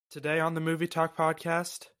Today on the Movie Talk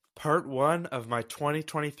podcast, part one of my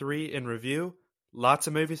 2023 in review. Lots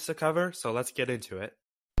of movies to cover, so let's get into it.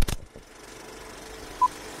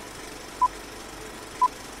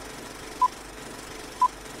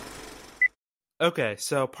 Okay,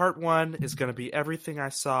 so part one is going to be everything I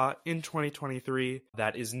saw in 2023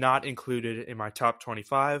 that is not included in my top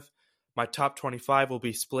 25. My top 25 will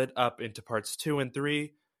be split up into parts 2 and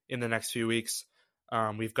 3 in the next few weeks.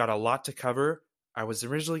 We've got a lot to cover. I was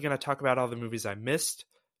originally going to talk about all the movies I missed,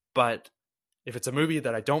 but if it's a movie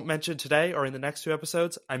that I don't mention today or in the next two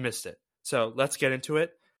episodes, I missed it. So let's get into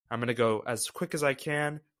it. I'm going to go as quick as I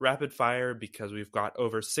can, rapid fire, because we've got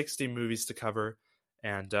over 60 movies to cover.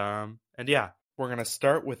 And yeah, we're going to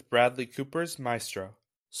start with Bradley Cooper's Maestro.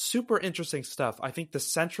 Super interesting stuff. I think the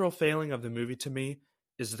central failing of the movie to me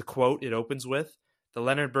is the quote it opens with, the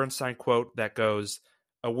Leonard Bernstein quote that goes,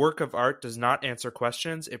 "A work of art does not answer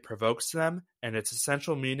questions, it provokes them, and its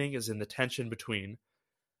essential meaning is in the tension between."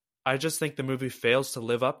 I just think the movie fails to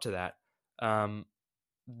live up to that.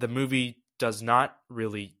 The movie does not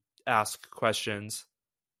really ask questions,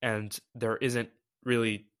 and there isn't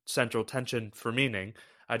really central tension for meaning.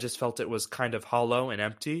 I just felt it was kind of hollow and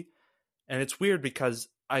empty. And it's weird because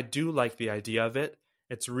I do like the idea of it.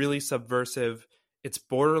 It's really subversive. It's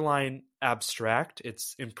borderline abstract.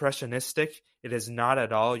 It's impressionistic. It is not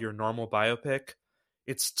at all your normal biopic.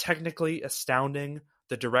 It's technically astounding.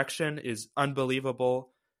 The direction is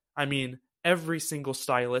unbelievable. I mean, every single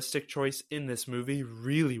stylistic choice in this movie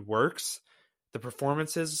really works. The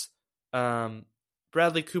performances,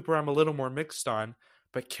 Bradley Cooper, I'm a little more mixed on,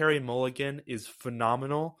 but Carey Mulligan is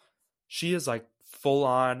phenomenal. She is like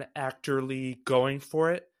full-on actorly going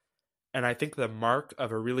for it. And I think the mark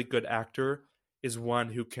of a really good actor is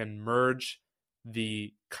one who can merge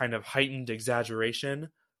the kind of heightened exaggeration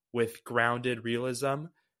with grounded realism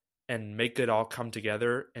and make it all come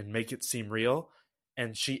together and make it seem real.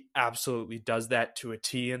 And she absolutely does that to a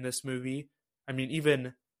T in this movie. I mean,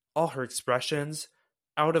 even all her expressions,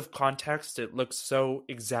 out of context, it looks so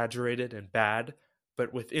exaggerated and bad,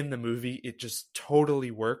 but within the movie, it just totally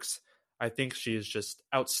works. I think she is just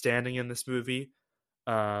outstanding in this movie.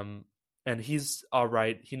 And he's all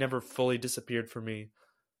right. He never fully disappeared for me.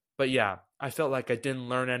 But yeah, I felt like I didn't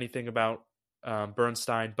learn anything about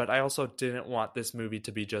Bernstein, but I also didn't want this movie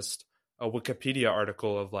to be just a Wikipedia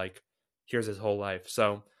article of like, here's his whole life.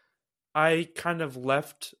 So I kind of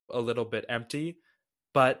left a little bit empty,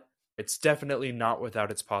 but it's definitely not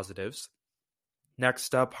without its positives.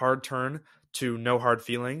 Next up, hard turn to No Hard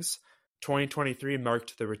Feelings. 2023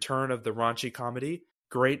 marked the return of the raunchy comedy.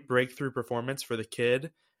 Great breakthrough performance for the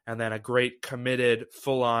kid, and then a great committed,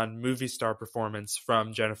 full-on movie star performance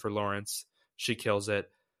from Jennifer Lawrence. She kills it.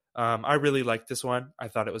 I really liked this one. I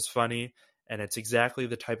thought it was funny, and it's exactly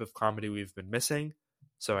the type of comedy we've been missing.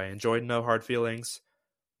 So I enjoyed No Hard Feelings.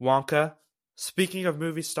 Wonka. Speaking of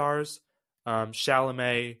movie stars,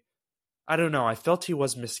 Chalamet, I don't know. I felt he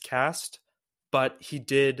was miscast, but he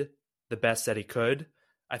did the best that he could.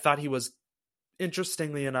 I thought he was,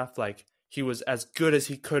 interestingly enough, like he was as good as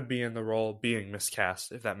he could be in the role being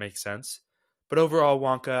miscast, if that makes sense. But overall,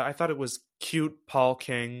 Wonka, I thought it was cute. Paul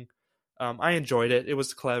King. I enjoyed it. It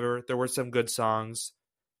was clever. There were some good songs.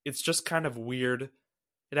 It's just kind of weird.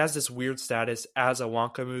 It has this weird status as a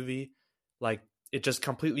Wonka movie. Like, it just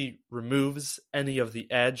completely removes any of the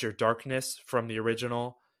edge or darkness from the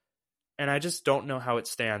original. And I just don't know how it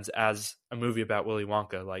stands as a movie about Willy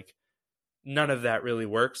Wonka. Like, none of that really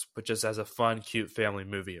works, but just as a fun, cute family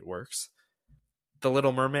movie, it works. The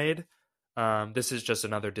Little Mermaid, this is just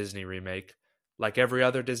another Disney remake. Like every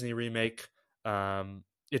other Disney remake,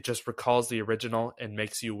 it just recalls the original and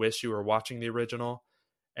makes you wish you were watching the original.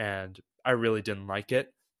 And I really didn't like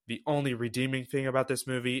it. The only redeeming thing about this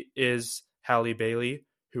movie is Halle Bailey,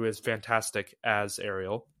 who is fantastic as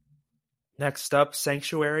Ariel. Next up,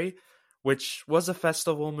 Sanctuary, which was a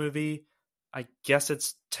festival movie. I guess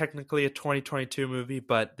it's technically a 2022 movie,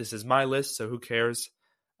 but this is my list, so who cares?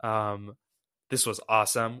 This was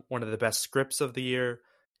awesome. One of the best scripts of the year.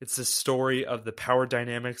 It's the story of the power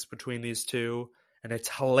dynamics between these two, and it's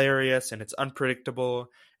hilarious, and it's unpredictable,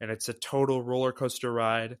 and it's a total roller coaster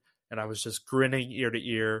ride, and I was just grinning ear to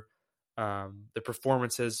ear. The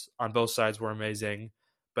performances on both sides were amazing,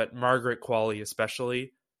 but Margaret Qualley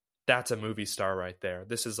especially, that's a movie star right there.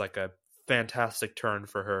 This is like a fantastic turn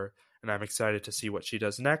for her, and I'm excited to see what she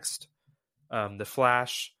does next. The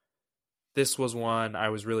Flash, this was one I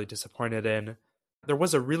was really disappointed in. There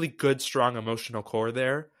was a really good, strong emotional core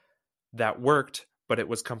there that worked, but it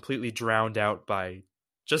was completely drowned out by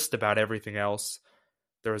just about everything else.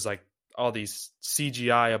 There was like all these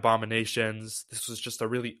CGI abominations. This was just a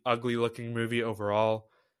really ugly looking movie overall.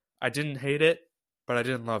 I didn't hate it, but I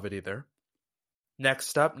didn't love it either.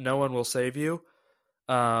 Next up, No One Will Save You.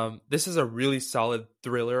 This is a really solid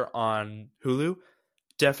thriller on Hulu.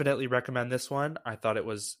 Definitely recommend this one. I thought it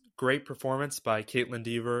was great performance by Caitlin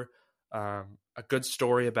Dever. A good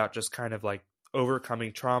story about just kind of like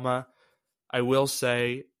overcoming trauma. I will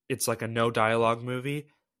say it's like a no dialogue movie,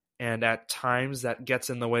 and at times that gets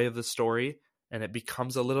in the way of the story and it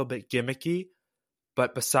becomes a little bit gimmicky.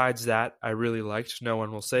 But besides that, I really liked No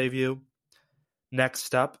One Will Save You.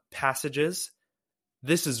 Next up, Passages.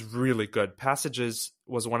 This is really good. Passages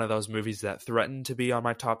was one of those movies that threatened to be on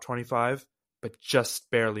my top 25, but just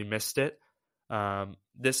barely missed it.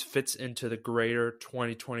 This fits into the greater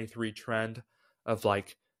 2023 trend of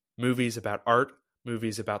like movies about art,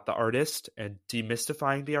 movies about the artist, and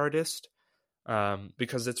demystifying the artist.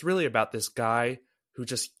 Because it's really about this guy who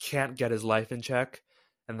just can't get his life in check.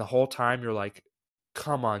 And the whole time you're like,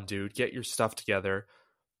 come on, dude, get your stuff together.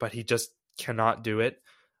 But he just cannot do it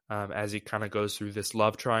as he kind of goes through this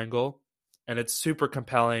love triangle. And it's super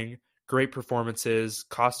compelling, great performances,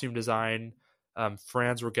 costume design.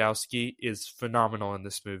 Franz Rogowski is phenomenal in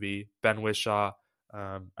this movie. Ben Whishaw,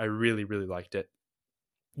 I really, really liked it.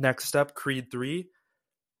 Next up, Creed 3.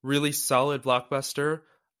 Really solid blockbuster.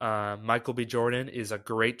 Michael B. Jordan is a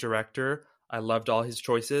great director. I loved all his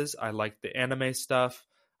choices. I liked the anime stuff.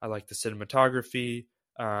 I liked the cinematography.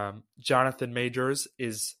 Jonathan Majors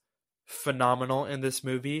is phenomenal in this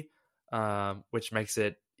movie, which makes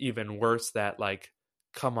it even worse that, like,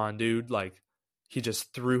 come on, dude, like, he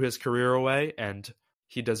just threw his career away and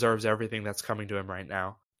he deserves everything that's coming to him right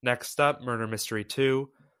now. Next up, Murder Mystery 2.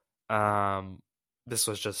 This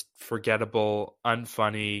was just forgettable,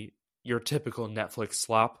 unfunny, your typical Netflix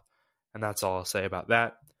slop, and that's all I'll say about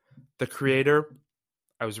that. The Creator,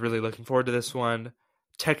 I was really looking forward to this one.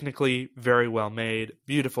 Technically, very well made,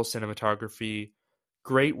 beautiful cinematography,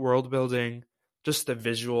 great world building. Just the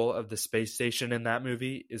visual of the space station in that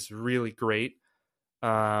movie is really great.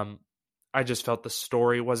 I just felt the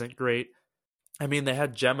story wasn't great. I mean, they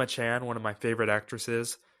had Gemma Chan, one of my favorite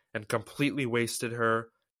actresses, and completely wasted her.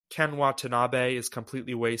 Ken Watanabe is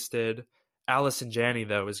completely wasted. Allison Janney,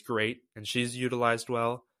 though, is great, and she's utilized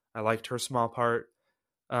well. I liked her small part.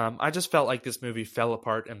 I just felt like this movie fell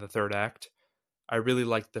apart in the third act. I really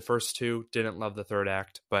liked the first two, didn't love the third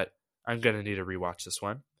act, but I'm going to need to rewatch this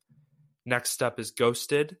one. Next up is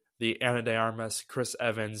Ghosted, the Ana de Armas, Chris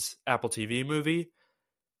Evans Apple TV movie.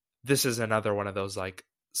 This is another one of those like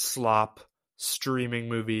slop streaming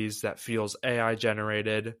movies that feels AI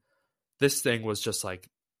generated. This thing was just like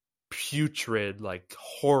putrid, like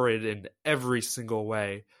horrid in every single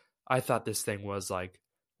way. I thought this thing was like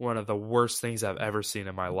one of the worst things I've ever seen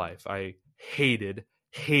in my life. I hated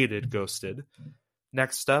Ghosted.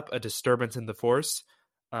 Next up, A Disturbance in the Force.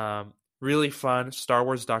 Really fun Star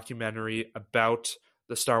Wars documentary about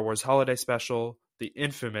the Star Wars Holiday Special, the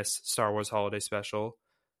infamous Star Wars Holiday Special.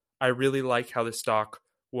 I really like how this doc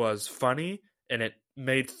was funny and it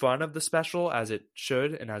made fun of the special as it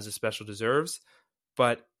should and as the special deserves,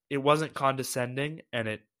 but it wasn't condescending and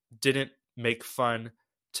it didn't make fun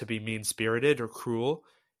to be mean-spirited or cruel.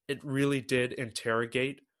 It really did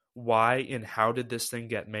interrogate why and how did this thing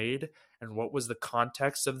get made and what was the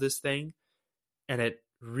context of this thing. And it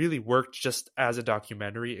really worked just as a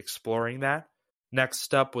documentary exploring that.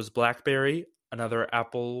 Next up was Blackberry, another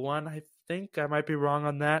Apple one. I think I might be wrong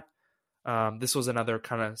on that. This was another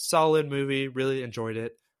kind of solid movie. Really enjoyed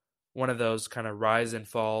it. One of those kind of rise and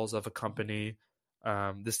falls of a company.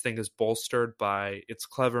 This thing is bolstered by its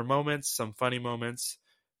clever moments, some funny moments,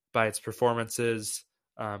 by its performances.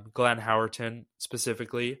 Glenn Howerton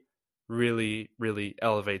specifically really, really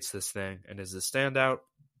elevates this thing and is a standout.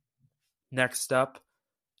 Next up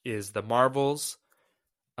is The Marvels.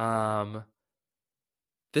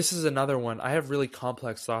 This is another one. I have really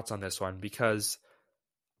complex thoughts on this one because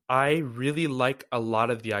I really like a lot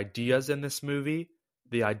of the ideas in this movie.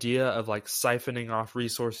 The idea of like siphoning off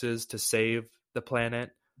resources to save the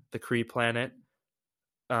planet, the Kree planet.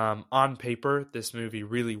 On paper, this movie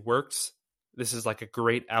really works. This is like a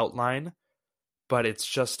great outline, but it's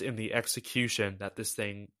just in the execution that this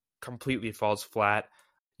thing completely falls flat.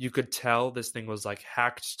 You could tell this thing was like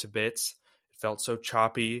hacked to bits. It felt so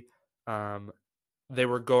choppy. They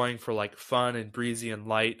were going for like fun and breezy and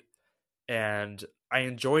light, and I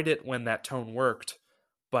enjoyed it when that tone worked,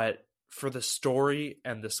 but for the story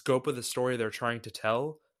and the scope of the story they're trying to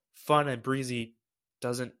tell, fun and breezy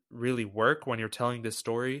doesn't really work when you're telling this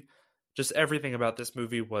story. Just everything about this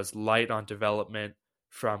movie was light on development,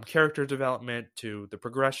 from character development to the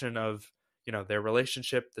progression of, their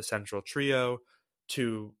relationship, the central trio,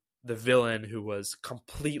 to the villain who was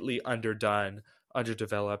completely underdone,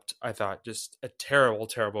 underdeveloped. I thought just a terrible,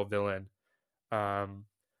 terrible villain.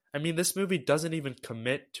 I mean, this movie doesn't even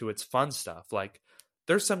commit to its fun stuff. Like,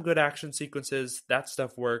 there's some good action sequences. That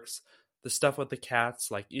stuff works. The stuff with the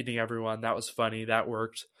cats, like eating everyone, that was funny. That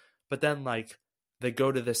worked. But then, like, they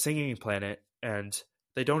go to the singing planet and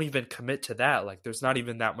they don't even commit to that. Like, there's not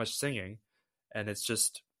even that much singing. And it's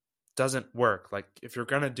just doesn't work. Like, if you're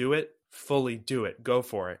going to do it, fully do it. Go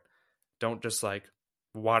for it. Don't just, like,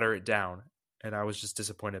 water it down. And I was just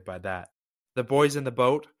disappointed by that. The Boys in the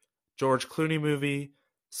Boat, George Clooney movie,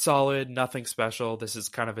 solid, nothing special. This is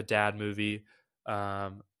kind of a dad movie.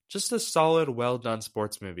 Just a solid, well done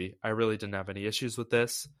sports movie. I really didn't have any issues with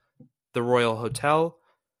this. The Royal Hotel.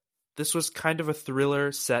 This was kind of a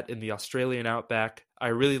thriller set in the Australian outback. I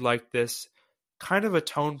really liked this. Kind of a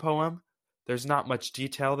tone poem. There's not much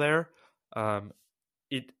detail there.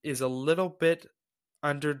 It is a little bit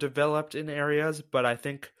underdeveloped in areas, but I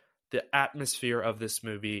think the atmosphere of this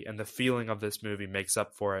movie and the feeling of this movie makes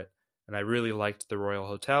up for it. And I really liked The Royal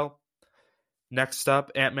Hotel. Next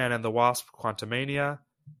up, Ant-Man and the Wasp: Quantumania.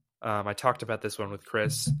 I talked about this one with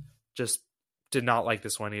Chris. Just did not like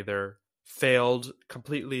this one either. Failed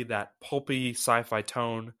completely, that pulpy sci-fi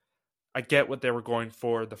tone. I get what they were going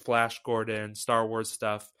for, the Flash Gordon, Star Wars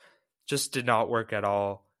stuff. Just did not work at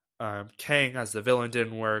all. Kang as the villain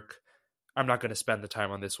didn't work. I'm not going to spend the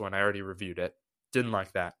time on this one. I already reviewed it. Didn't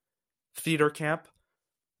like that. Theater Camp.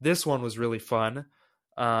 This one was really fun.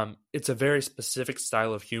 It's a very specific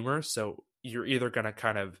style of humor, so you're either going to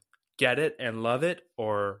kind of get it and love it,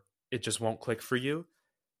 or it just won't click for you.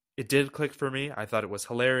 It did click for me. I thought it was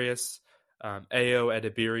hilarious. Ayo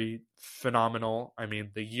Edebiri, phenomenal. I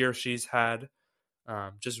mean, the year she's had,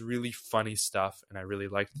 just really funny stuff, and I really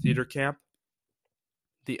liked Theater Camp.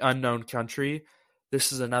 The Unknown Country.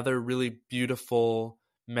 This is another really beautiful,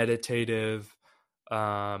 meditative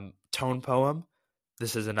tone poem.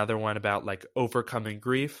 This is another one about like overcoming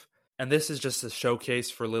grief. And this is just a showcase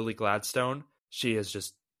for Lily Gladstone. She is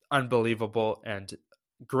just unbelievable and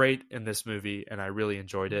great in this movie, and I really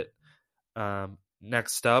enjoyed it.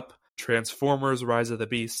 Next up, Transformers: Rise of the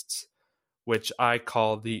Beasts, which I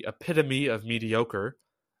call the epitome of mediocre.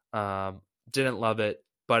 Didn't love it,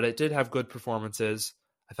 but it did have good performances.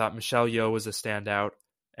 I thought Michelle Yeoh was a standout,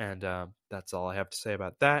 and that's all I have to say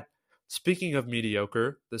about that. Speaking of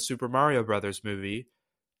mediocre, the Super Mario Brothers movie,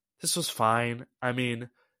 this was fine. I mean,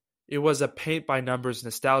 it was a paint-by-numbers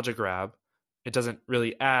nostalgia grab. It doesn't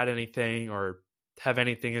really add anything or have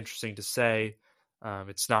anything interesting to say.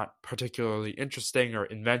 It's not particularly interesting or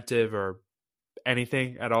inventive or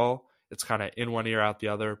anything at all. It's kind of in one ear, out the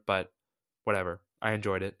other, but whatever. I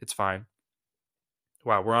enjoyed it. It's fine.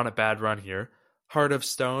 Wow, we're on a bad run here. Heart of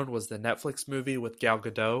Stone was the Netflix movie with Gal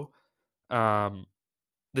Gadot.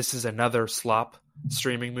 This is another slop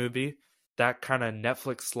streaming movie. That kind of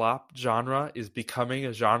Netflix slop genre is becoming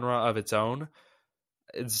a genre of its own.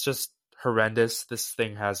 It's just horrendous. This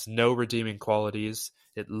thing has no redeeming qualities.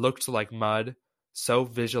 It looked like mud. So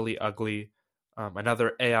visually ugly.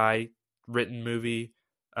 Another AI written movie.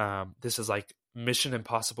 This is like Mission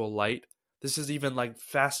Impossible light. This is even like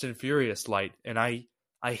Fast and Furious light. And I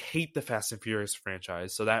hate the Fast and Furious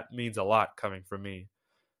franchise. So that means a lot coming from me.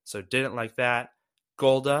 So didn't like that.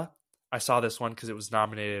 Golda. I saw this one because it was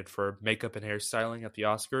nominated for makeup and hairstyling at the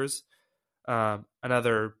Oscars.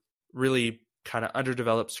 Another really kind of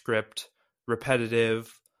underdeveloped script,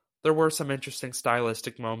 repetitive. There were some interesting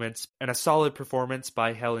stylistic moments and a solid performance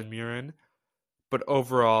by Helen Mirren. But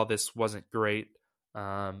overall, this wasn't great.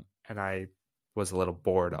 And I was a little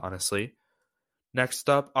bored, honestly. Next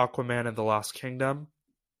up, Aquaman and the Lost Kingdom.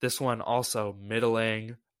 This one also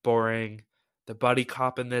middling, boring. The buddy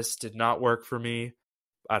cop in this did not work for me.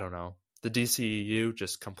 I don't know. The DCEU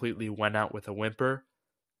just completely went out with a whimper,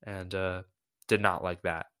 and did not like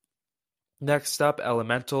that. Next up,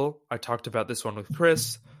 Elemental. I talked about this one with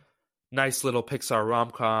Chris. Nice little Pixar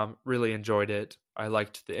rom-com. Really enjoyed it. I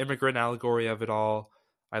liked the immigrant allegory of it all.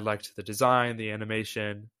 I liked the design, the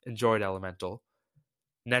animation. Enjoyed Elemental.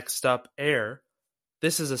 Next up, Air.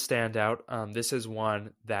 This is a standout. This is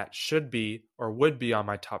one that should be or would be on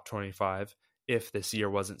my top 25 if this year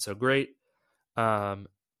wasn't so great.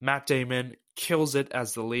 Matt Damon kills it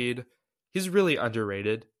as the lead. He's really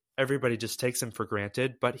underrated. Everybody just takes him for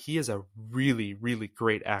granted, but he is a really, really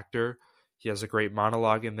great actor. He has a great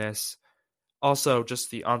monologue in this. Also, just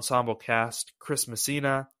the ensemble cast, Chris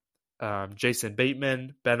Messina, Jason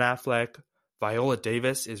Bateman, Ben Affleck, Viola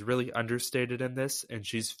Davis is really understated in this, and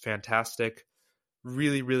she's fantastic.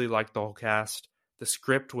 Really, really liked the whole cast. The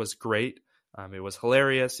script was great. It was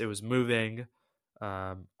hilarious. It was moving.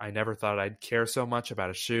 I never thought I'd care so much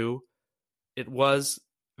about a shoe. It was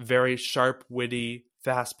very sharp, witty,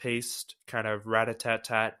 fast-paced, kind of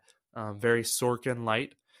rat-a-tat-tat, very Sorkin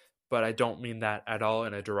light, but I don't mean that at all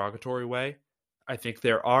in a derogatory way. I think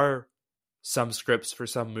there are some scripts for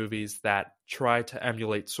some movies that try to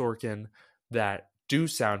emulate Sorkin that do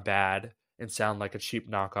sound bad and sound like a cheap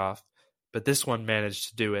knockoff, but this one managed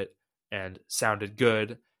to do it and sounded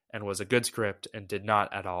good and was a good script and did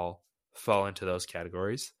not at all fall into those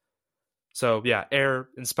categories. So yeah, Air,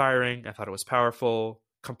 inspiring. I thought it was powerful,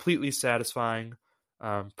 completely satisfying.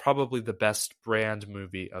 Probably the best brand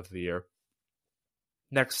movie of the year.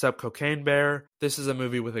 Next up, Cocaine Bear. This is a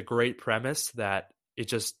movie with a great premise that it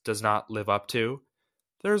just does not live up to.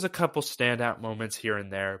 There's a couple standout moments here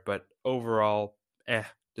and there, but overall,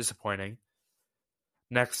 disappointing.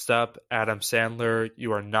 Next up, Adam Sandler.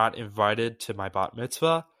 You Are Not Invited to My Bat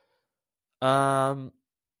Mitzvah.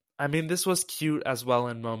 I mean, this was cute as well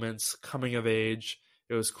in moments, coming of age.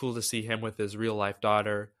 It was cool to see him with his real life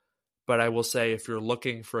daughter. But I will say, if you're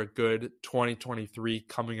looking for a good 2023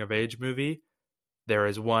 coming of age movie, there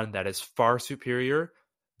is one that is far superior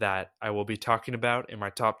that I will be talking about in my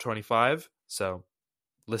top 25. So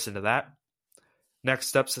listen to that.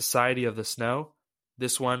 Next up, Society of the Snow.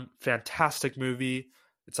 This one, fantastic movie.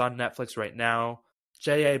 It's on Netflix right now.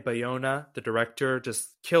 J.A. Bayona, the director, just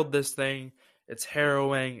killed this thing. It's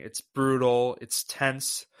harrowing, it's brutal, it's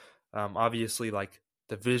tense. Obviously, like,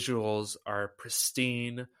 the visuals are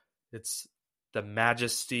pristine. It's the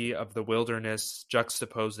majesty of the wilderness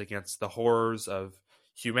juxtaposed against the horrors of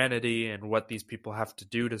humanity and what these people have to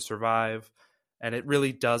do to survive. And it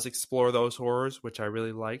really does explore those horrors, which I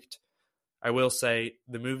really liked. I will say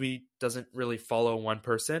the movie doesn't really follow one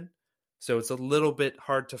person, so it's a little bit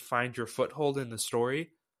hard to find your foothold in the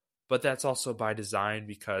story, but that's also by design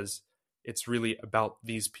because it's really about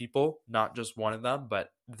these people, not just one of them,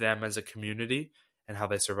 but them as a community and how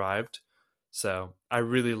they survived. So I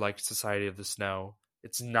really liked Society of the Snow.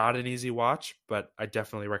 It's not an easy watch, but I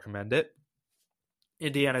definitely recommend it.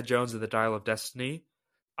 Indiana Jones and the Dial of Destiny.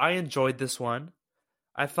 I enjoyed this one.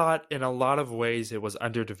 I thought in a lot of ways it was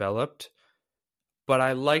underdeveloped, but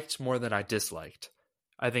I liked more than I disliked.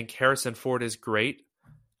 I think Harrison Ford is great.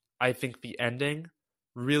 I think the ending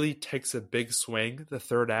really takes a big swing, the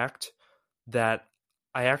third act, that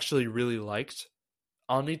I actually really liked.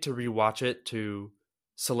 I'll need to rewatch it to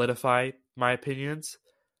solidify my opinions,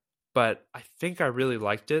 but I think I really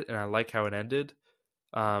liked it and I like how it ended.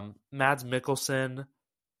 Mads Mikkelsen,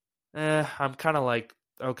 I'm kind of like,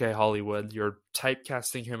 okay, Hollywood, you're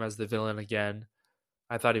typecasting him as the villain again.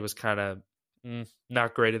 I thought he was kind of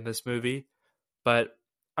not great in this movie, but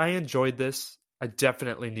I enjoyed this. I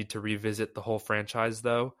definitely need to revisit the whole franchise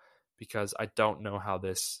though, because I don't know how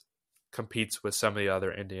this competes with some of the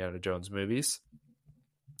other Indiana Jones movies.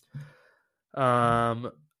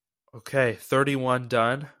 Okay, 31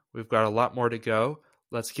 done. We've got a lot more to go.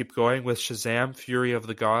 Let's keep going with Shazam! Fury of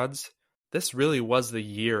the Gods. This really was the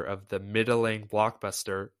year of the middling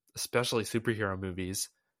blockbuster, especially superhero movies.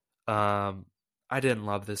 I didn't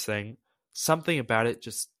love this thing. Something about it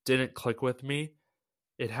just didn't click with me.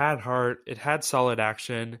 It had heart, it had solid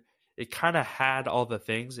action, it kind of had all the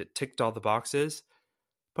things, it ticked all the boxes,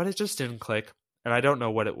 but it just didn't click, and I don't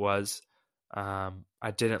know what it was.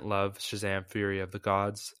 I didn't love Shazam! Fury of the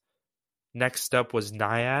Gods. Next up was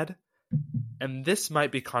Nyad, and this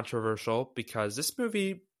might be controversial because this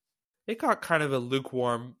movie, it got kind of a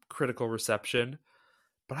lukewarm critical reception,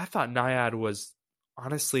 but I thought Nyad was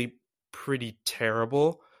honestly pretty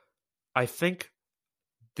terrible. I think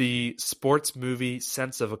the sports movie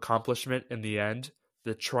sense of accomplishment in the end,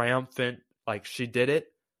 the triumphant, like, she did it,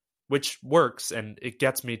 which works and it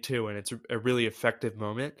gets me too, and it's a really effective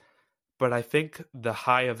moment. But I think the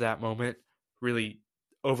high of that moment really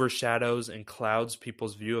overshadows and clouds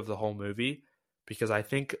people's view of the whole movie, because I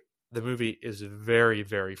think the movie is very,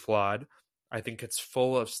 very flawed. I think it's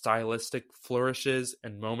full of stylistic flourishes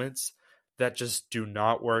and moments that just do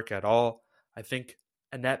not work at all. I think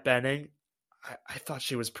Annette Bening, I thought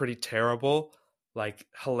she was pretty terrible, like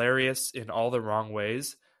hilarious in all the wrong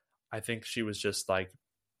ways. I think she was just like,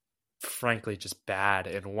 frankly, just bad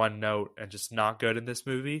in one note and just not good in this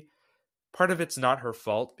movie. Part of it's not her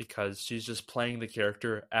fault because she's just playing the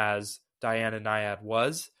character as Diana Nyad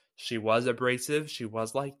was. She was abrasive. She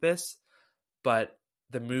was like this. But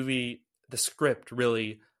the movie, the script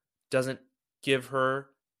really doesn't do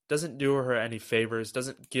her any favors,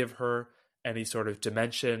 doesn't give her any sort of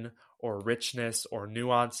dimension or richness or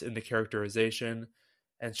nuance in the characterization.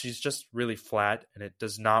 And she's just really flat and it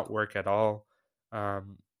does not work at all.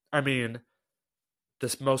 I mean,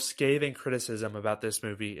 the most scathing criticism about this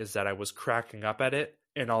movie is that I was cracking up at it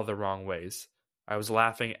in all the wrong ways. I was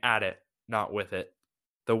laughing at it, not with it.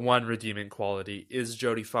 the one redeeming quality is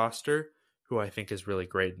Jodie Foster, who I think is really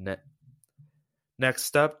great in it.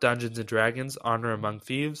 Next up, Dungeons & Dragons: Honor Among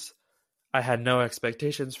Thieves. I had no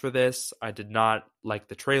expectations for this. I did not like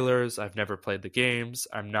the trailers. I've never played the games.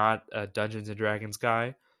 I'm not a Dungeons & Dragons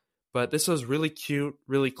guy. But this was really cute,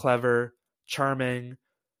 really clever, charming.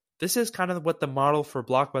 This is kind of what the model for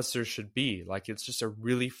blockbusters should be. Like, it's just a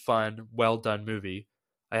really fun, well-done movie.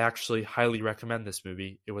 I actually highly recommend this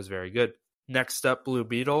movie. It was very good. Next up, Blue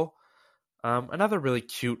Beetle. Another really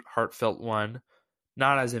cute, heartfelt one.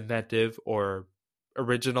 Not as inventive or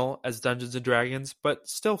original as Dungeons & Dragons, but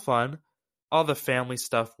still fun. All the family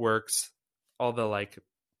stuff works. All the, like,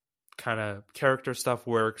 kind of character stuff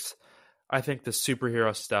works. I think the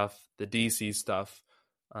superhero stuff, the DC stuff,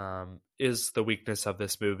 is the weakness of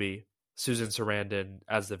this movie. Susan Sarandon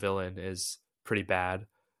as the villain is pretty bad.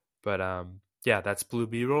 But yeah, that's Blue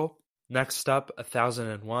Beetle. Next up,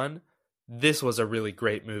 1001. This was a really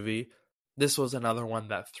great movie. This was another one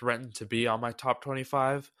that threatened to be on my top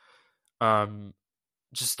 25.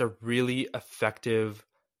 Just a really effective,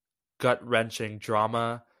 gut-wrenching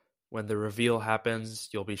drama. When the reveal happens,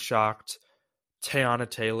 you'll be shocked. Teyana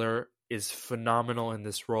Taylor is phenomenal in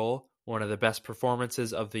this role. One of the best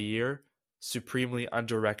performances of the year. Supremely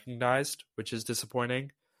under-recognized, which is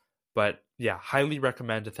disappointing. But yeah, highly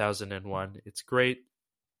recommend 1001. It's great.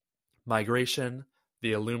 Migration,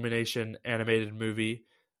 the Illumination animated movie.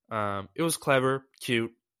 It was clever,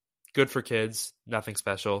 cute, good for kids, nothing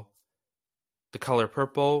special. The Color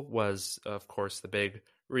Purple was, of course, the big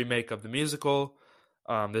remake of the musical.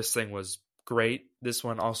 This thing was great. This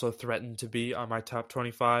one also threatened to be on my top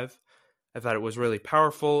 25. I thought it was really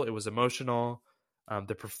powerful. It was emotional.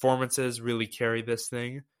 The performances really carry this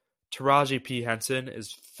thing. Taraji P. Henson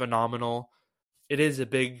is phenomenal. It is a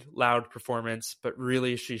big, loud performance, but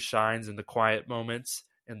really she shines in the quiet moments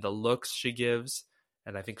and the looks she gives,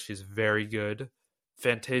 and I think she's very good.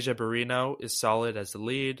 Fantasia Barrino is solid as the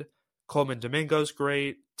lead. Coleman Domingo's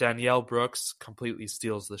great. Danielle Brooks completely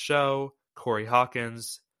steals the show. Corey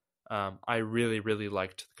Hawkins. I really, really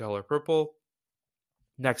liked The Color Purple.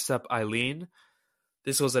 Next up, Eileen.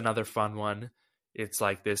 This was another fun one. It's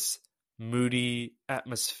like this moody,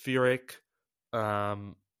 atmospheric,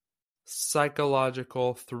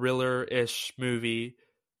 psychological thriller-ish movie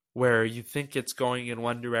where you think it's going in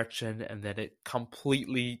one direction and then it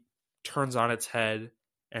completely turns on its head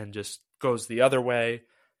and just goes the other way.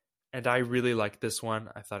 And I really liked this one.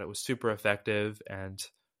 I thought it was super effective and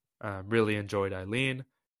really enjoyed Eileen.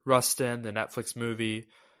 Rustin, the Netflix movie.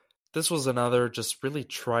 This was another just really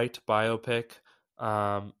trite biopic.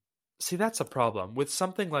 See, that's a problem. With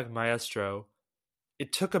something like Maestro,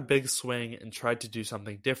 it took a big swing and tried to do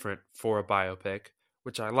something different for a biopic,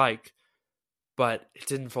 which I like, but it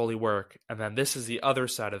didn't fully work. And then this is the other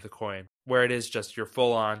side of the coin, where it is just your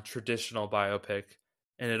full-on traditional biopic,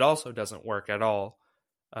 and it also doesn't work at all.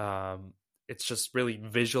 It's just really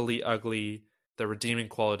visually ugly. The redeeming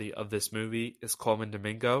quality of this movie is Coleman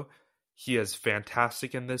Domingo. He is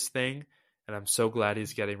fantastic in this thing, and I'm so glad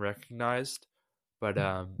he's getting recognized. But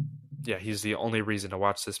yeah, he's the only reason to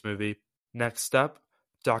watch this movie. Next up,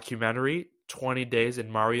 documentary, 20 Days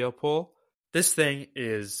in Mariupol. This thing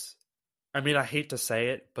is, I mean, I hate to say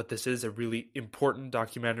it, but this is a really important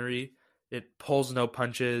documentary. It pulls no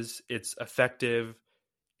punches. It's effective.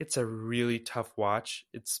 It's a really tough watch.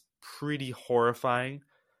 It's pretty horrifying,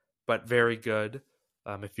 but very good.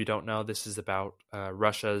 If you don't know, this is about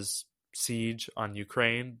Russia's siege on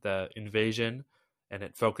Ukraine, the invasion, and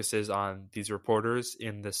it focuses on these reporters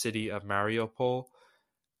in the city of Mariupol.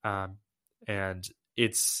 And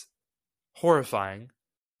it's horrifying,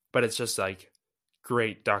 but it's just like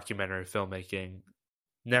great documentary filmmaking.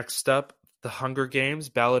 Next up, The Hunger Games,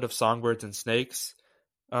 Ballad of Songbirds and Snakes.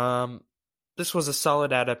 This was a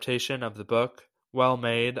solid adaptation of the book. Well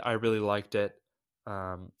made. I really liked it.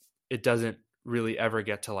 It doesn't really ever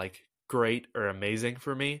get to like great or amazing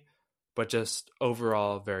for me, but just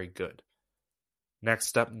overall very good.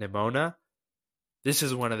 Next up, Nimona. This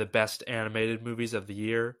is one of the best animated movies of the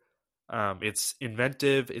year. It's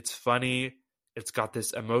inventive, it's funny, it's got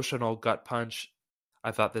this emotional gut punch.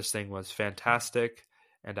 I thought this thing was fantastic,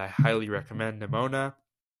 and I highly recommend Nimona.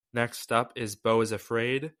 Next up is Beau is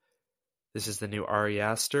Afraid. This is the new Ari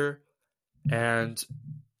Aster, and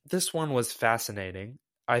this one was fascinating.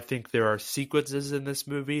 I think there are sequences in this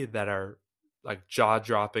movie that are like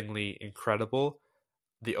jaw-droppingly incredible.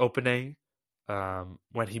 The opening, when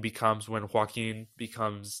Joaquin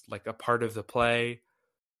becomes like a part of the play,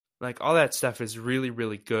 like all that stuff is really,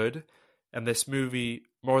 really good. And this movie,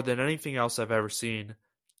 more than anything else I've ever seen,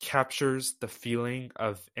 captures the feeling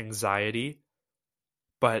of anxiety,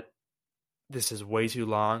 but this is way too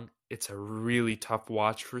long. It's a really tough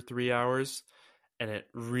watch for 3 hours, and it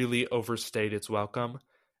really overstayed its welcome.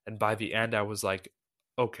 And by the end, I was like,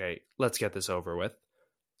 okay, let's get this over with.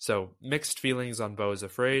 So, mixed feelings on Beau is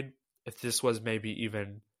Afraid. If this was maybe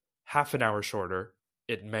even half an hour shorter,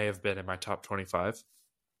 it may have been in my top 25.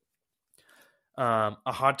 A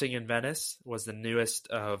Haunting in Venice was the newest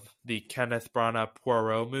of the Kenneth Branagh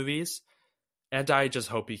Poirot movies, and I just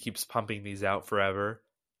hope he keeps pumping these out forever.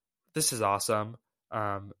 This is awesome.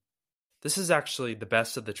 This is actually the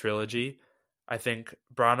best of the trilogy. I think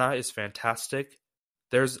Branagh is fantastic.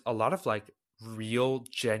 There's a lot of like real,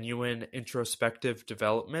 genuine, introspective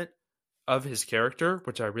development of his character,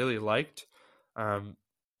 which I really liked.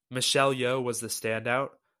 Michelle Yeoh was the standout.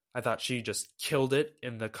 I thought she just killed it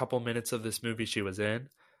in the couple minutes of this movie she was in.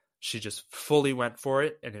 She just fully went for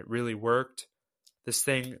it, and it really worked. This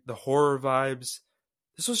thing, the horror vibes,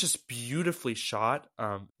 this was just beautifully shot.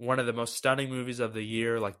 One of the most stunning movies of the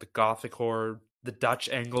year, like the gothic horror. The Dutch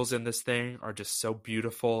angles in this thing are just so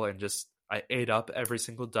beautiful, and just I ate up every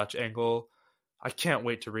single Dutch angle. I can't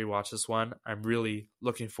wait to rewatch this one. I'm really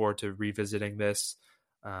looking forward to revisiting this.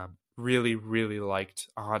 Really, really liked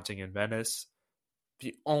A Haunting in Venice.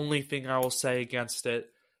 The only thing I will say against it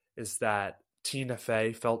is that Tina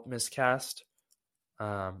Fey felt miscast.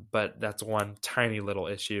 But that's one tiny little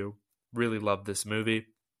issue. Really loved this movie.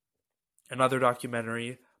 Another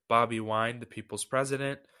documentary, Bobby Wine, The People's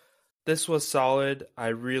President. This was solid. I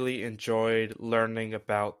really enjoyed learning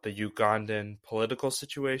about the Ugandan political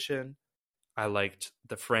situation. I liked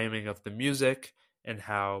the framing of the music and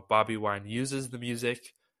how Bobby Wine uses the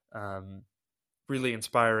music. Really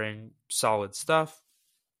inspiring, solid stuff.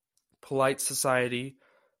 Polite Society,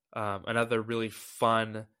 another really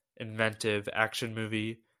fun, inventive action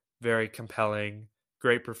movie, very compelling,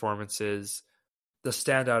 great performances. The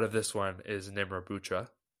standout of this one is Nimra Butra.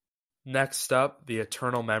 Next up, The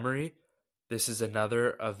Eternal Memory. This is another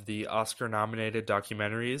of the Oscar-nominated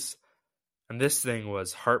documentaries, and this thing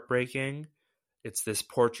was heartbreaking. It's this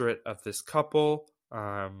portrait of this couple.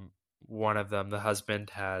 One of them, the husband,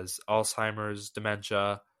 has Alzheimer's,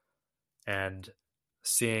 dementia, and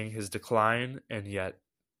seeing his decline, and yet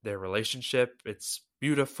their relationship, it's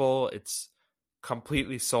beautiful, it's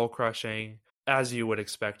completely soul-crushing. As you would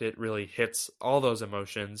expect, it really hits all those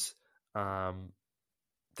emotions.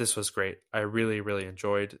 This was great. I really, really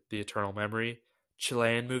enjoyed The Eternal Memory.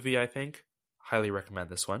 Chilean movie, I think. Highly recommend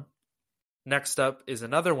this one. Next up is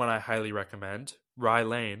another one I highly recommend, Rye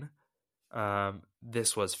Lane.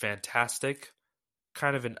 This was fantastic.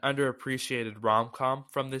 Kind of an underappreciated rom-com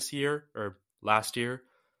from this year, or last year.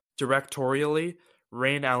 Directorially,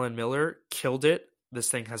 Rain Allen Miller killed it. This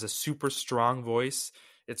thing has a super strong voice.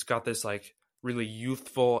 It's got this like really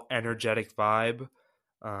youthful, energetic vibe.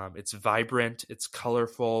 It's vibrant. It's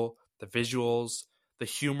colorful. The visuals, the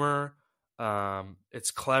humor.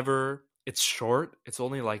 It's clever. It's short. It's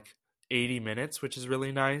only like 80 minutes, which is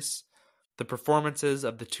really nice. The performances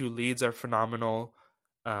of the two leads are phenomenal.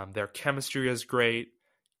 Their chemistry is great.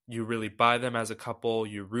 You really buy them as a couple.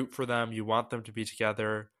 You root for them. You want them to be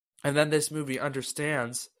together. And then this movie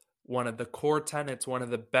understands one of the core tenets, one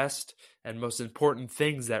of the best and most important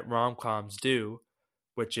things that rom-coms do,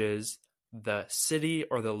 which is the city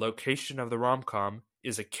or the location of the rom-com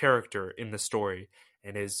is a character in the story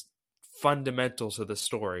and is fundamental to the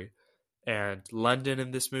story. And London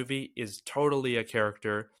in this movie is totally a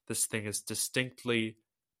character. This thing is distinctly,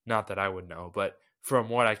 not that I would know, but from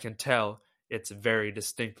what I can tell, it's very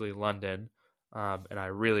distinctly London. And I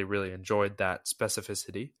really, really enjoyed that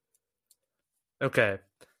specificity. Okay,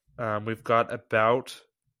 we've got about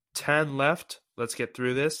 10 left. Let's get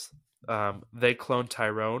through this. They Cloned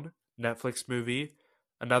Tyrone, Netflix movie.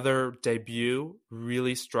 Another debut,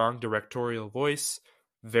 really strong directorial voice,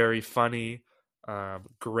 very funny,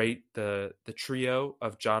 great. The trio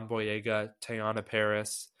of John Boyega, Teyonah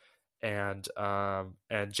Parris, and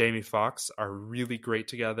Jamie Foxx are really great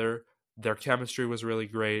together. Their chemistry was really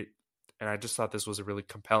great, and I just thought this was a really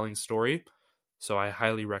compelling story. So I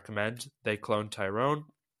highly recommend They Cloned Tyrone.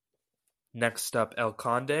 Next up, El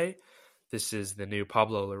Conde. This is the new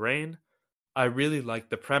Pablo Larraín. I really like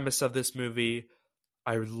the premise of this movie.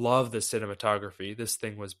 I love the cinematography. This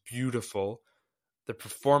thing was beautiful. The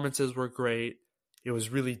performances were great. It was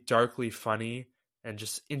really darkly funny and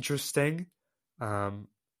just interesting.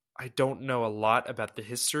 I don't know a lot about the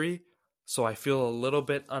history, so I feel a little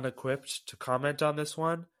bit unequipped to comment on this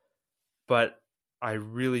one, but I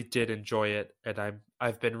really did enjoy it, and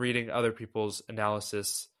I've been reading other people's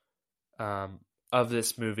analysis of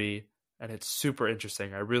this movie, and it's super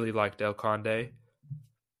interesting. I really liked El Conde.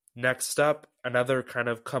 Next up, another kind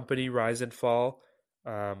of company rise and fall.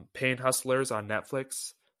 Pain Hustlers on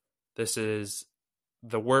Netflix. This is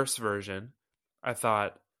the worst version. I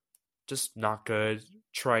thought just not good,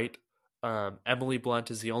 trite. Emily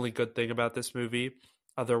Blunt is the only good thing about this movie.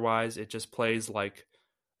 Otherwise, it just plays like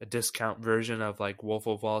a discount version of like Wolf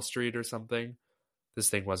of Wall Street or something. This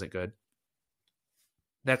thing wasn't good.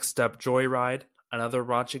 Next up, Joyride, another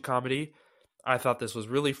raunchy comedy. I thought this was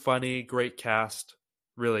really funny, great cast,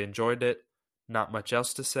 really enjoyed it. Not much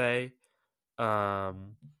else to say.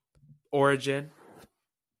 Origin,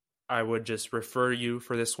 I would just refer you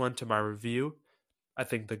for this one to my review. I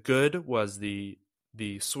think the good was the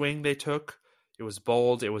swing they took. It was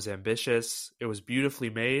bold, it was ambitious, it was beautifully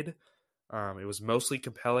made. It was mostly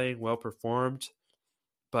compelling, well performed,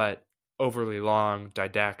 but overly long,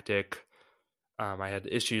 didactic. I had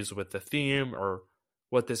issues with the theme or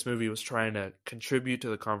what this movie was trying to contribute to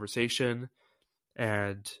the conversation,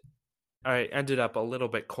 and I ended up a little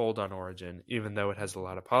bit cold on Origin, even though it has a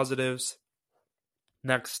lot of positives.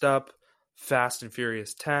 Next up, Fast and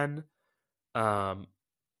Furious 10. I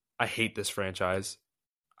hate this franchise.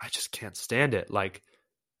 I just can't stand it. Like,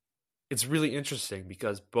 it's really interesting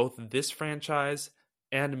because both this franchise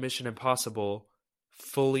and Mission Impossible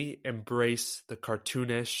fully embrace the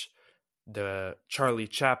cartoonish, the Charlie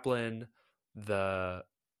Chaplin, the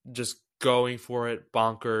just going for it,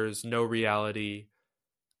 bonkers, no reality,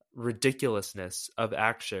 ridiculousness of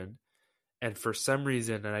action. And for some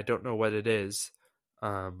reason, and I don't know what it is,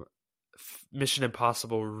 Mission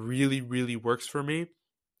Impossible really, really works for me,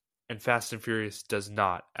 and Fast and Furious does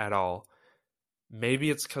not at all. Maybe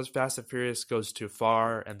it's because Fast and Furious goes too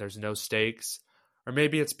far and there's no stakes, or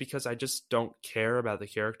maybe it's because I just don't care about the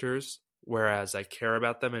characters, whereas I care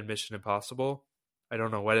about them in Mission Impossible. I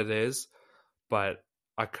don't know what it is, but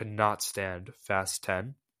I could not stand Fast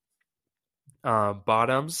 10.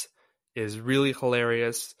 Bottoms is really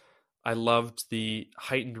hilarious. I loved the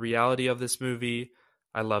heightened reality of this movie.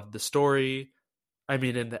 I loved the story. I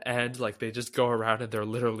mean, in the end, like, they just go around and they're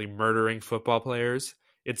literally murdering football players.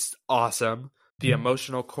 It's awesome. The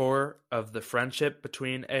emotional core of the friendship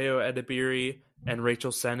between Ayo Edebiri and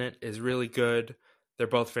Rachel Sennett is really good. They're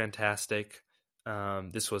both fantastic.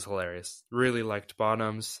 This was hilarious. Really liked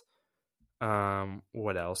Bottoms.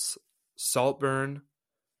 What else? Saltburn.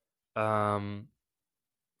 On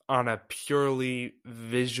a purely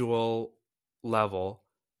visual level,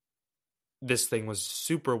 this thing was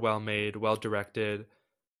super well made, well directed.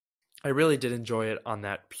 I really did enjoy it on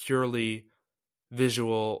that purely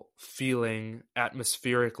visual, feeling,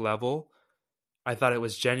 atmospheric level. I thought it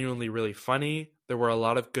was genuinely really funny. There were a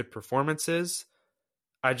lot of good performances.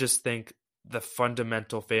 I just think the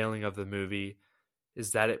fundamental failing of the movie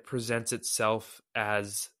is that it presents itself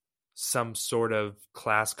as some sort of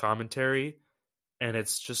class commentary, and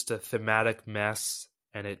it's just a thematic mess,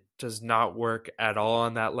 and it does not work at all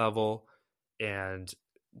on that level, and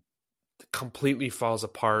completely falls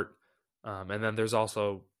apart. And then there's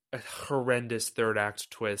also a horrendous third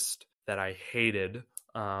act twist that I hated.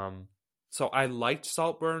 So I liked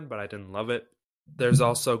Saltburn, but I didn't love it. There's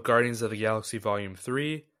also Guardians of the Galaxy Volume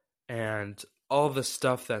 3, and all the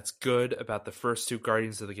stuff that's good about the first two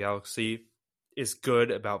Guardians of the Galaxy is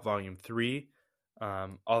good about Volume 3.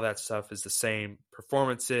 All that stuff is the same.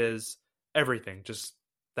 Performances, everything. Just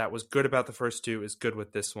that was good about the first two is good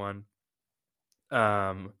with this one.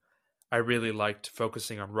 I really liked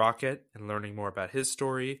focusing on Rocket and learning more about his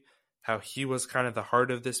story, how he was kind of the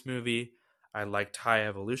heart of this movie. I liked High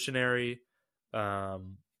Evolutionary.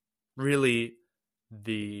 Really,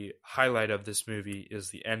 the highlight of this movie is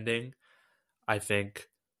the ending. I think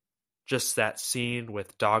just that scene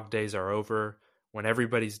with Dog Days Are Over, when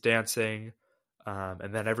everybody's dancing,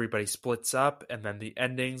 and then everybody splits up, and then the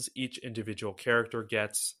endings each individual character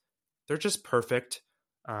gets, they're just perfect.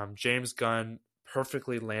 James Gunn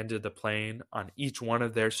perfectly landed the plane on each one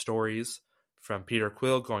of their stories, from Peter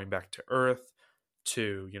Quill going back to Earth,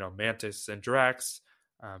 to, Mantis and Drax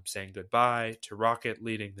saying goodbye, to Rocket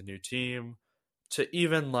leading the new team, to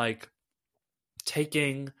even like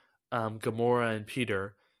taking Gamora and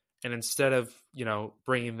Peter, and instead of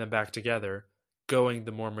bringing them back together, going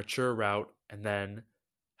the more mature route and then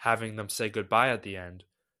having them say goodbye at the end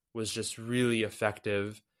was just really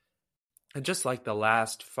effective. And just like the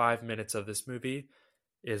last 5 minutes of this movie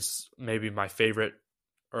is maybe my favorite,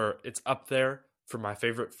 or it's up there for my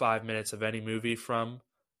favorite 5 minutes of any movie from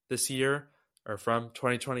this year or from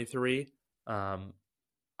 2023.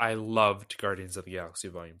 I loved Guardians of the Galaxy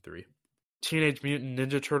Volume 3. Teenage Mutant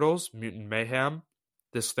Ninja Turtles, Mutant Mayhem.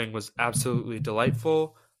 This thing was absolutely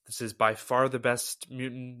delightful. This is by far the best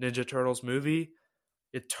Mutant Ninja Turtles movie.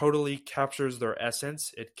 It totally captures their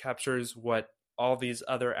essence. It captures what all these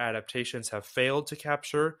other adaptations have failed to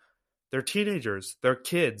capture. They're teenagers, they're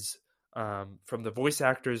kids. From the voice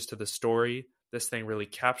actors to the story, this thing really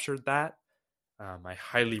captured that. I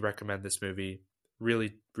highly recommend this movie.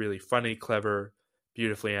 Really, really funny, clever,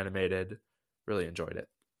 beautifully animated. Really enjoyed it.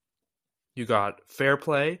 You got Fair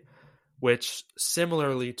Play, which,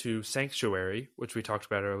 similarly to Sanctuary, which we talked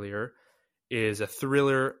about earlier, is a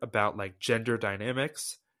thriller about like gender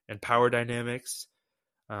dynamics and power dynamics.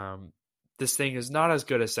 This thing is not as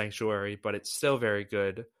good as Sanctuary, but it's still very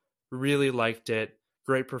good. Really liked it.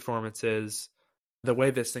 Great performances. The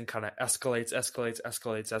way this thing kind of escalates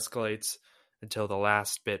until the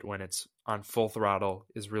last bit when it's on full throttle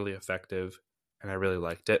is really effective, and I really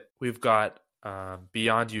liked it. We've got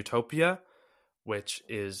Beyond Utopia, which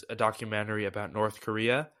is a documentary about North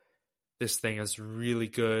Korea. This thing is really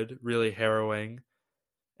good, really harrowing.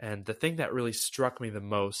 And the thing that really struck me the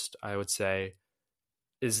most, I would say,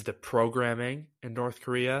 is the programming in North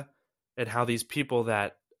Korea and how these people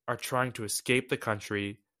that are trying to escape the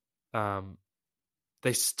country,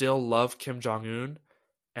 they still love Kim Jong-un,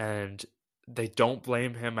 and they don't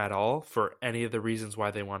blame him at all for any of the reasons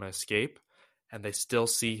why they want to escape. And they still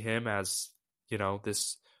see him as,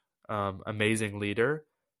 this amazing leader.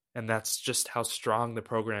 And that's just how strong the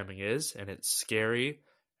programming is. And it's scary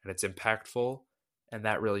and it's impactful. And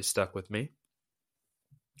that really stuck with me.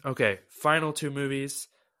 Okay, final two movies.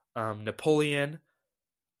 Napoleon.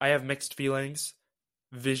 I have mixed feelings.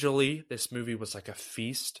 Visually, this movie was like a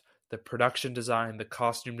feast. The production design, the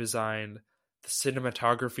costume design, the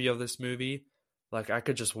cinematography of this movie. Like, I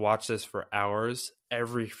could just watch this for hours.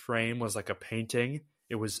 Every frame was like a painting.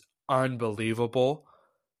 It was unbelievable.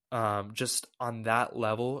 Just on that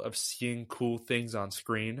level of seeing cool things on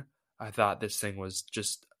screen, I thought this thing was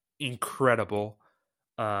just incredible.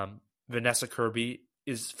 Vanessa Kirby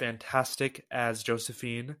is fantastic as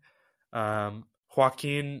Josephine.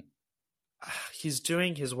 Joaquin, he's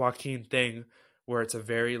doing his Joaquin thing where it's a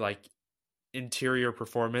very like interior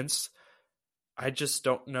performance. I just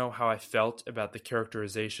don't know how I felt about the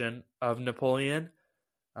characterization of Napoleon.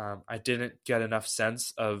 I didn't get enough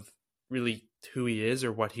sense of really who he is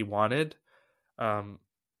or what he wanted.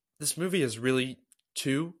 This movie is really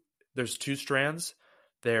there's two strands.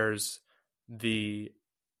 There's the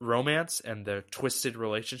romance and the twisted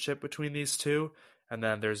relationship between these two, and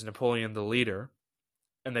then there's Napoleon the leader.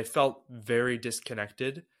 And they felt very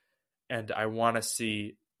disconnected, and I want to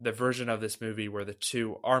see the version of this movie where the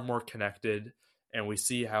two are more connected and we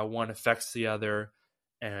see how one affects the other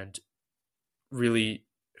and really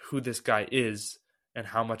who this guy is and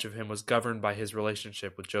how much of him was governed by his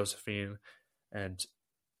relationship with Josephine. And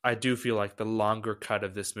I do feel like the longer cut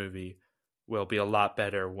of this movie will be a lot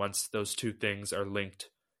better once those two things are linked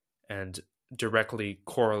and directly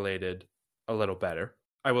correlated a little better.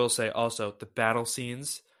 I will say also the battle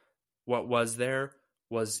scenes, what was there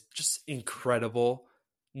was just incredible.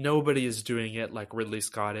 Nobody is doing it like Ridley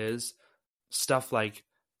Scott is. Stuff like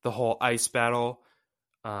the whole ice battle,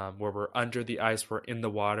 where we're under the ice, we're in the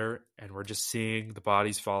water, and we're just seeing the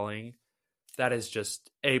bodies falling. That is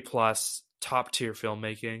just A+, top tier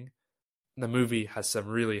filmmaking. The movie has some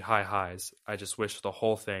really high highs. I just wish the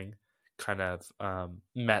whole thing kind of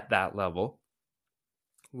met that level.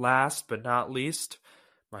 Last but not least,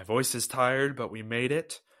 my voice is tired, but we made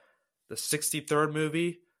it. The 63rd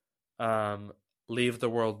movie, Leave the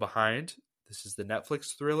World Behind. This is the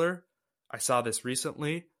Netflix thriller. I saw this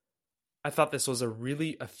recently. I thought this was a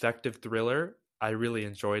really effective thriller. I really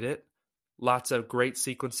enjoyed it. Lots of great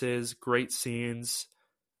sequences, great scenes.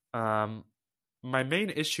 My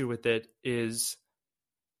main issue with it is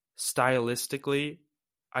stylistically,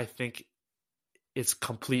 I think it's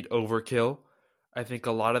complete overkill. I think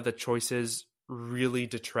a lot of the choices really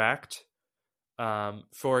detract.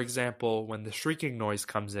 For example, when the shrieking noise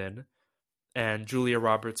comes in and Julia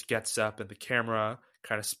Roberts gets up and the camera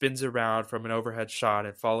kind of spins around from an overhead shot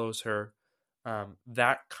and follows her,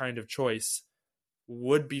 that kind of choice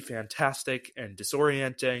would be fantastic and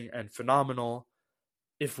disorienting and phenomenal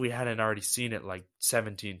if we hadn't already seen it like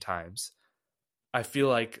 17 times. I feel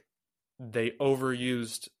like they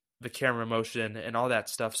overused the camera motion and all that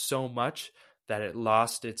stuff so much that it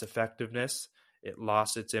lost its effectiveness, it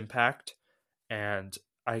lost its impact, and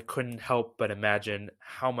I couldn't help but imagine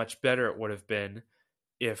how much better it would have been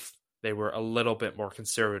if they were a little bit more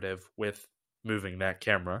conservative with moving that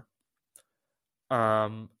camera.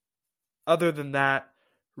 Other than that,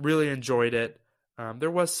 really enjoyed it.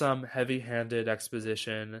 There was some heavy-handed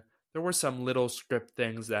exposition. There were some little script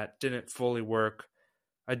things that didn't fully work.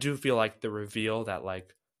 I do feel like the reveal that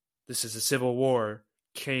like this is a civil war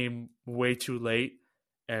came way too late,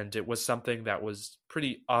 and it was something that was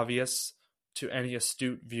pretty obvious to any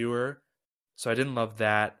astute viewer. So I didn't love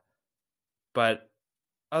that. But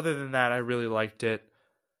other than that, I really liked it.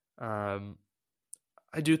 I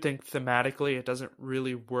do think thematically it doesn't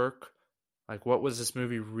really work. Like, what was this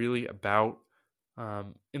movie really about?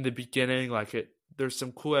 In the beginning, there's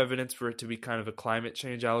some cool evidence for it to be kind of a climate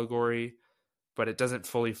change allegory, but it doesn't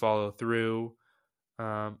fully follow through.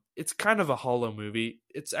 It's kind of a hollow movie.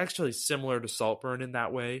 It's actually similar to Saltburn in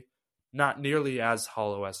that way. Not nearly as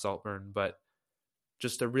hollow as Saltburn, but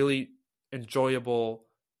just a really enjoyable,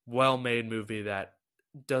 well-made movie that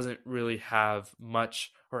doesn't really have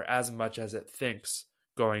much or as much as it thinks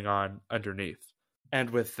going on underneath. And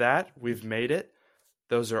with that, we've made it.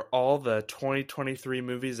 Those are all the 2023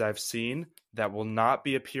 movies I've seen that will not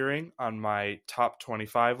be appearing on my top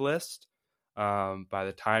 25 list. By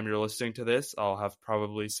the time you're listening to this, I'll have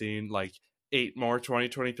probably seen like 8 more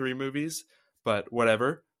 2023 movies, but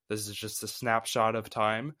whatever. This is just a snapshot of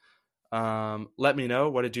time. Let me know,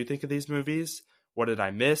 what did you think of these movies? What did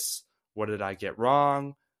I miss? What did I get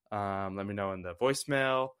wrong? Let me know in the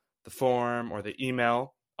voicemail, the form, or the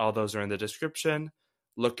email. All those are in the description.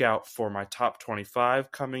 Look out for my top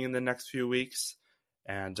 25 coming in the next few weeks.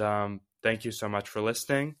 And thank you so much for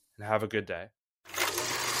listening, and have a good day.